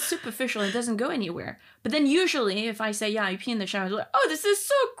it's superficial. It doesn't go anywhere. But then usually, if I say, yeah, I pee in the shower, it's like, oh, this is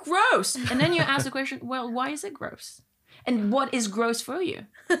so gross. And then you ask the question, well, why is it gross? And what is gross for you?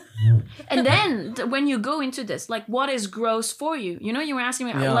 And then when you go into this, like, what is gross for you? You were asking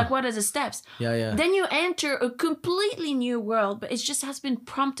me, like, what are the steps? Yeah. Then you enter a completely new world, but it just has been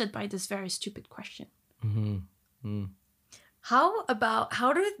prompted by this very stupid question.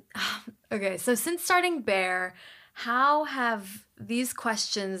 Okay, so since starting Bear, how have these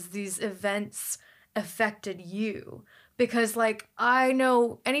questions, these events affected you? Because, like, I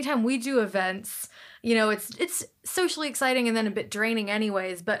know anytime we do events, it's socially exciting and then a bit draining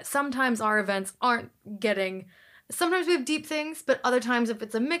anyways, but sometimes our events aren't getting... Sometimes we have deep things, but other times if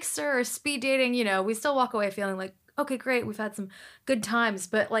it's a mixer or speed dating, we still walk away feeling like, okay, great, we've had some good times.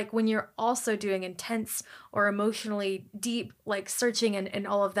 But, like, when you're also doing intense or emotionally deep, like, searching and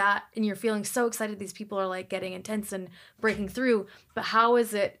all of that, and you're feeling so excited these people are, like, getting intense and breaking through, but how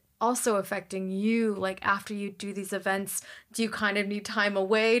is it also affecting you? Like, after you do these events, do you kind of need time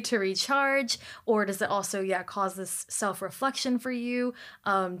away to recharge, or does it also cause this self-reflection for you?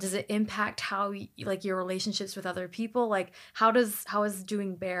 Does it impact how your relationships with other people? Like, how is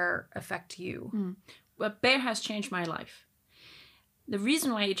doing Bear affect you? bear has changed my life. The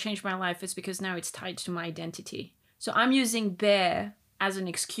reason why it changed my life is because now it's tied to my identity. So I'm using bear as an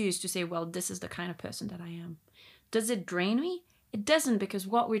excuse to say, well, this is the kind of person that I am. Does it drain me? It doesn't, because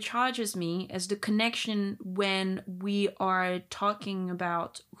what recharges me is the connection when we are talking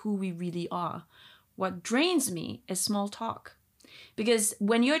about who we really are. What drains me is small talk. Because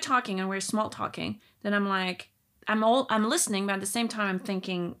when you're talking and we're small talking, then I'm like, I'm listening, but at the same time I'm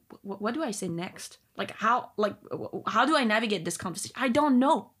thinking, what do I say next? Like how do I navigate this conversation? I don't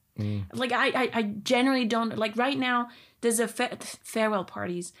know. Like I generally don't. Like right now, there's a farewell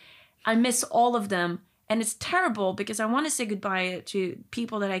parties. I miss all of them. And it's terrible because I want to say goodbye to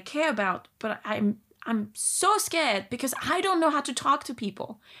people that I care about, but I'm so scared because I don't know how to talk to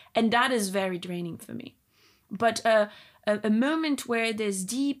people. And that is very draining for me. But a moment where there's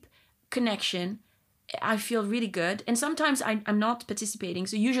deep connection, I feel really good. And sometimes I'm not participating.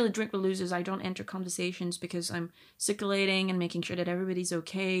 So usually Drink with Losers, I don't enter conversations because I'm circulating and making sure that everybody's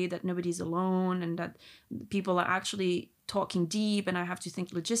okay, that nobody's alone, and that people are actually talking deep, and I have to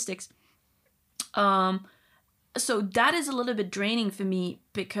think logistics. So that is a little bit draining for me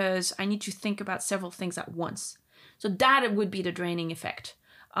because I need to think about several things at once. So that would be the draining effect.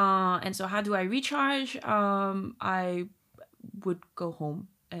 And so how do I recharge? I would go home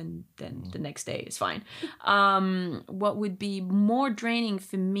and then the next day is fine. What would be more draining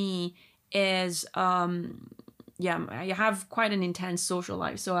for me is, I have quite an intense social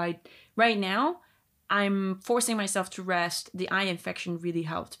life. So right now, I'm forcing myself to rest. The eye infection really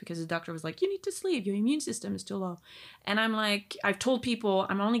helped because the doctor was like, you need to sleep. Your immune system is too low. And I'm like, I've told people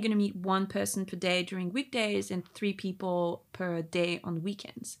I'm only going to meet one person per day during weekdays and 3 people per day on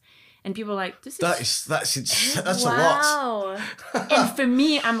weekends. And people are like, that's a lot. And for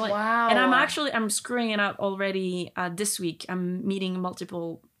me, I'm like, wow. And I'm screwing it up already this week. I'm meeting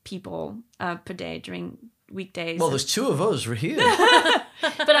multiple people per day during weekdays. Well, there's 2 of us. We're here.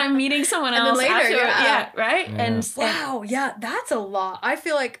 But I'm meeting someone else later, after. yeah. Right? Yeah. Wow, yeah, that's a lot. I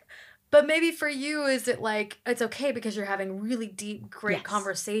feel like, but maybe for you, is it like, it's okay because you're having really deep, great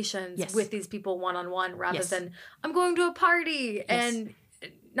conversations with these people one-on-one rather than, I'm going to a party and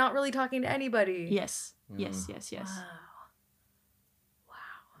not really talking to anybody. Yes.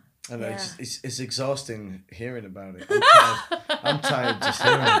 I know, it's exhausting hearing about it. I'm tired just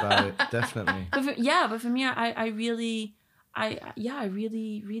hearing about it, definitely. But for me, I really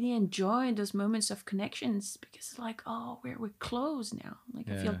enjoy those moments of connections because it's like, oh, we're close now. Like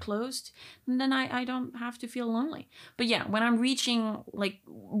I feel closed, and then I don't have to feel lonely. But yeah, when I'm reaching, like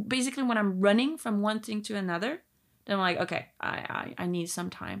basically when I'm running from one thing to another, then I'm like, okay, I need some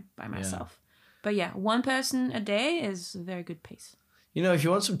time by myself. But yeah, one person a day is a very good pace. You know, if you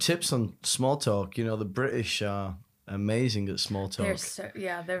want some tips on small talk, you know, the British are amazing at small talk.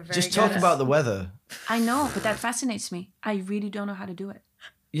 They're very Just good talk at about the weather. I know, but that fascinates me. I really don't know how to do it.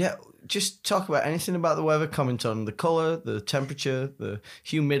 Yeah, just talk about anything about the weather. Comment on the colour, the temperature, the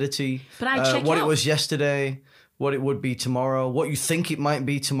humidity. But I check what out. It was yesterday, what it would be tomorrow, what you think it might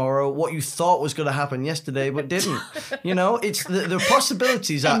be tomorrow, what you thought was going to happen yesterday but didn't. You know, it's the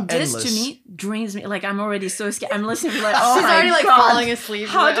possibilities are endless. And this to me drains me. Like I'm already so scared. I'm listening like, oh She's my already God. like falling asleep.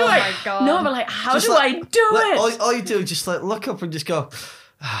 How like, do my God. No, but like, how Just do I do it? All you do is just like look up and just go,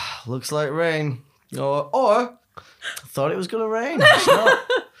 looks like rain. Or I thought it was going to rain. It's not.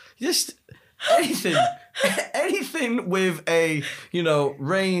 Just anything with a, you know,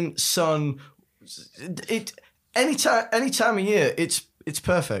 rain, sun, any time of year, it's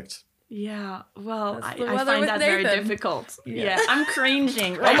perfect. Yeah, well, I weather find with that very Nathan. difficult. Yeah, I'm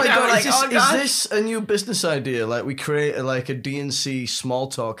cringing. Oh Right my now. God, Like, is this a new business idea? Like we create a DNC small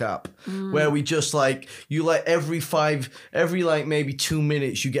talk app where we just like, you like every like maybe 2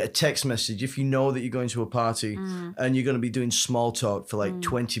 minutes you get a text message if you know that you're going to a party and you're going to be doing small talk for like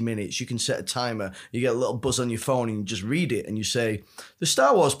 20 minutes. You can set a timer, you get a little buzz on your phone and you just read it and you say, the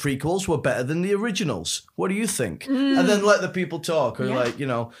Star Wars prequels were better than the originals. What do you think? And then let the people talk or like, you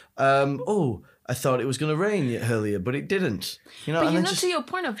know, I thought it was going to rain earlier, but it didn't. You know, but and you then know, just to your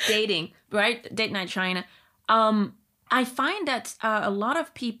point of dating, right? Date night China. I find that a lot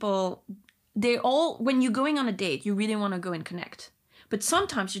of people, when you're going on a date, you really want to go and connect. But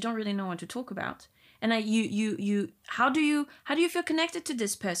sometimes you don't really know what to talk about. And how do you feel connected to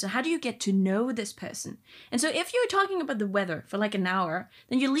this person? How do you get to know this person? And so if you're talking about the weather for like an hour,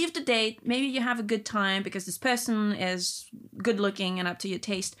 then you leave the date. Maybe you have a good time because this person is good looking and up to your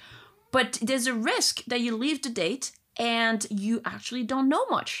taste. But there's a risk that you leave the date and you actually don't know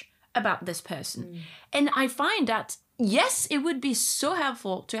much about this person. And I find that yes, it would be so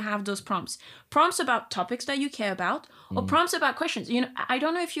helpful to have those prompts. Prompts about topics that you care about, or prompts about questions. You know, I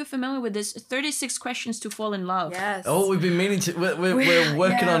don't know if you're familiar with this 36 questions to fall in love. Yes. Oh, we've been meaning to. We're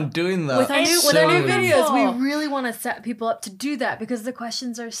working on doing that. With our new videos, Wonderful. we really want to set people up to do that because the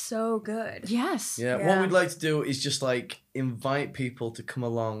questions are so good. Yes. Yeah, what we'd like to do is just like invite people to come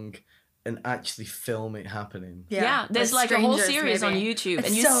along and actually film it happening. Yeah, there's like a whole strangers, series on maybe. YouTube, It's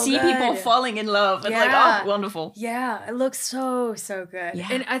and you so see people good. falling in love. It's like, Yeah. oh, wonderful. Yeah, it looks so good. Yeah.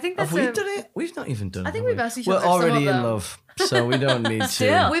 And I think that's Have we done it? We've not even done it. I think have we've we? asked each We're other some of already in them. love, so we don't need to.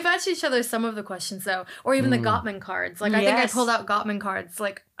 Still. We've asked each other some of the questions though, or even the Gottman cards. Like I think I Yes. pulled out Gottman cards.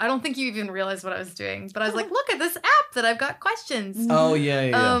 Like I don't think you even realized what I was doing, but I was like, look at this app that I've got questions. Oh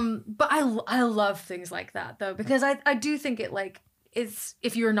yeah. But I love things like that though because I do think it like is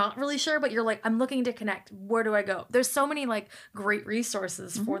if you're not really sure but you're like I'm looking to connect, where do I go? There's so many like great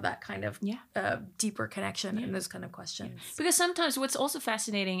resources for that kind of deeper connection and those kind of questions. Because sometimes what's also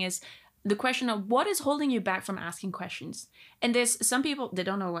fascinating is the question of what is holding you back from asking questions. And there's some people, they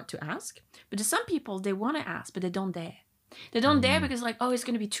don't know what to ask, but there's some people, they want to ask, but they don't dare. They don't dare because like, oh, it's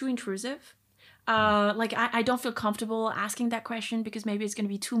going to be too intrusive. Like I don't feel comfortable asking that question because maybe it's going to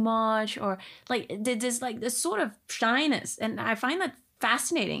be too much, or like there's like this sort of shyness, and I find that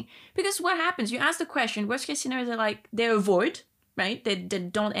fascinating because what happens? You ask the question, worst case scenario, they're like they avoid, right? They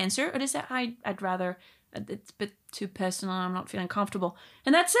don't answer, or they say I'd rather. It's a bit too personal. I'm not feeling comfortable,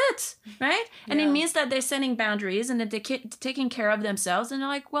 and that's it, right? And it means that they're setting boundaries and that they're taking care of themselves, and they're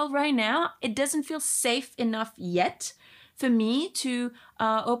like, well, right now it doesn't feel safe enough yet for me to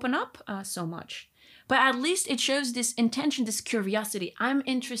open up so much. But at least it shows this intention, this curiosity. I'm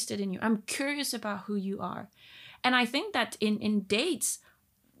interested in you. I'm curious about who you are. And I think that in dates,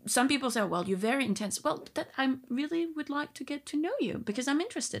 some people say, well, you're very intense. Well, that I really would like to get to know you because I'm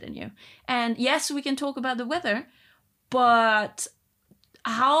interested in you. And yes, we can talk about the weather, but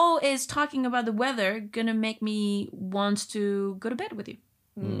how is talking about the weather going to make me want to go to bed with you?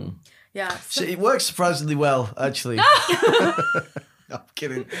 Yeah. So it works surprisingly well, actually. I'm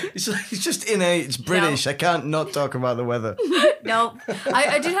kidding. It's just innate. It's British. I can't not talk about the weather. No,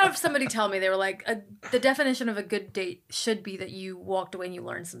 I did have somebody tell me, they were like, the definition of a good date should be that you walked away and you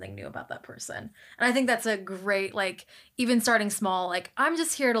learned something new about that person. And I think that's a great, like, even starting small, like, I'm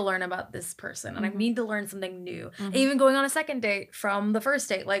just here to learn about this person and I need to learn something new. And even going on a second date from the first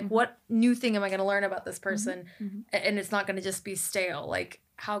date, like, what new thing am I going to learn about this person? And it's not going to just be stale. Like,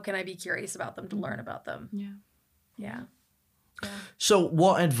 how can I be curious about them to learn about them? Yeah. So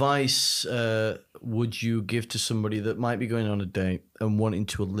what advice would you give to somebody that might be going on a date and wanting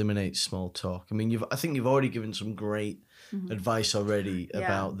to eliminate small talk? I mean, I think you've already given some great advice already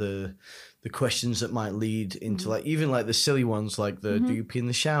about the questions that might lead into like even like the silly ones like the do you pee in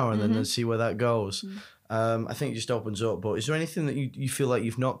the shower and then see where that goes. I think it just opens up. But is there anything that you feel like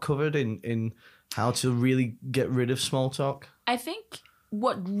you've not covered in how to really get rid of small talk? I think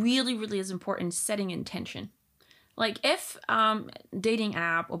what really, really is important is setting intention. Like if dating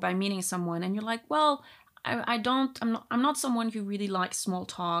app or by meeting someone and you're like, well, I'm not someone who really likes small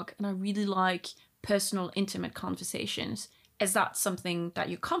talk and I really like personal, intimate conversations. Is that something that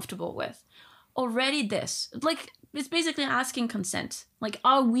you're comfortable with? Already this, like, it's basically asking consent. Like,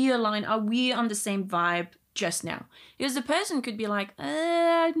 are we aligned? Are we on the same vibe just now? Because the person could be like,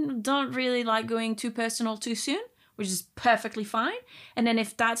 I don't really like going too personal too soon, which is perfectly fine. And then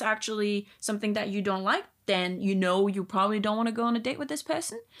if that's actually something that you don't like, then you know you probably don't want to go on a date with this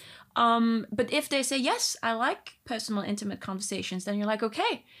person. But if they say, yes, I like personal, intimate conversations, then you're like,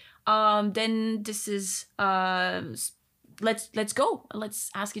 okay, then this is, let's go.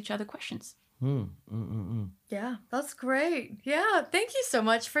 Let's ask each other questions. Yeah, that's great. Yeah, thank you so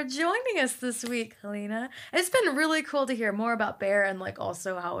much for joining us this week, Helena. It's been really cool to hear more about Bear and like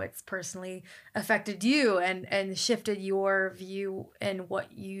also how it's personally affected you and shifted your view and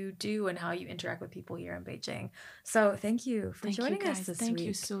what you do and how you interact with people here in Beijing. So thank you for joining us this week. Thank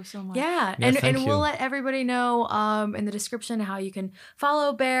you so much. Yeah, Yeah, and you. we'll let everybody know in the description how you can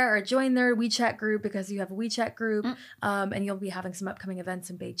follow Bear or join their WeChat group because you have a WeChat group and you'll be having some upcoming events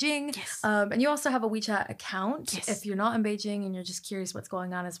in Beijing. Yes. And you also have a WeChat account. Yes. If you're not in Beijing and you're just curious what's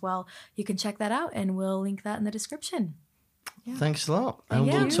going on as well, you can check that out and we'll link that in the description. Thanks a lot. And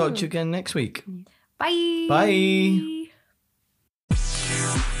Thank we'll you. talk to you again next week. Bye. Bye.